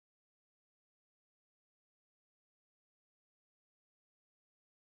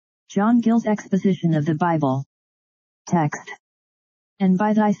John Gill's Exposition of the Bible. Text. And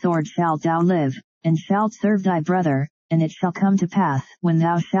by thy sword shalt thou live, and shalt serve thy brother, and it shall come to pass, when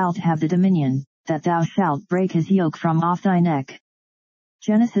thou shalt have the dominion, that thou shalt break his yoke from off thy neck.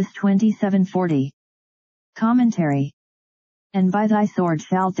 Genesis 27:40. Commentary. And by thy sword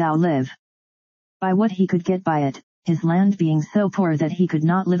shalt thou live. By what he could get by it, his land being so poor that he could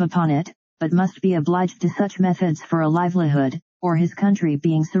not live upon it, but must be obliged to such methods for a livelihood, or his country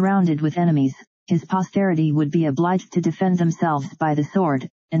being surrounded with enemies, his posterity would be obliged to defend themselves by the sword,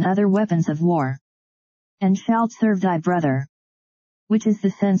 and other weapons of war. And shalt serve thy brother. Which is the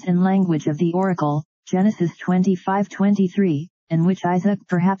sense and language of the oracle, Genesis 25:23, and which Isaac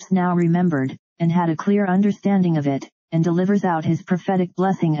perhaps now remembered, and had a clear understanding of it, and delivers out his prophetic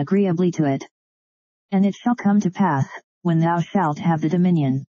blessing agreeably to it. And it shall come to pass, when thou shalt have the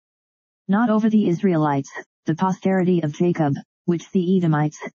dominion. Not over the Israelites, the posterity of Jacob, which the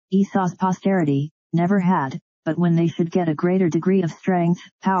Edomites, Esau's posterity, never had, but when they should get a greater degree of strength,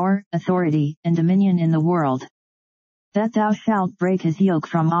 power, authority, and dominion in the world. That thou shalt break his yoke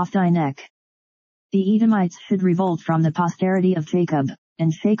from off thy neck. The Edomites should revolt from the posterity of Jacob,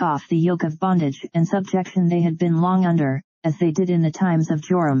 and shake off the yoke of bondage and subjection they had been long under, as they did in the times of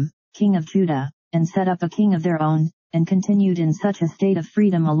Joram, king of Judah, and set up a king of their own, and continued in such a state of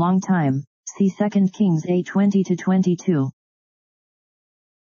freedom a long time. See 2 Kings 8:20-22.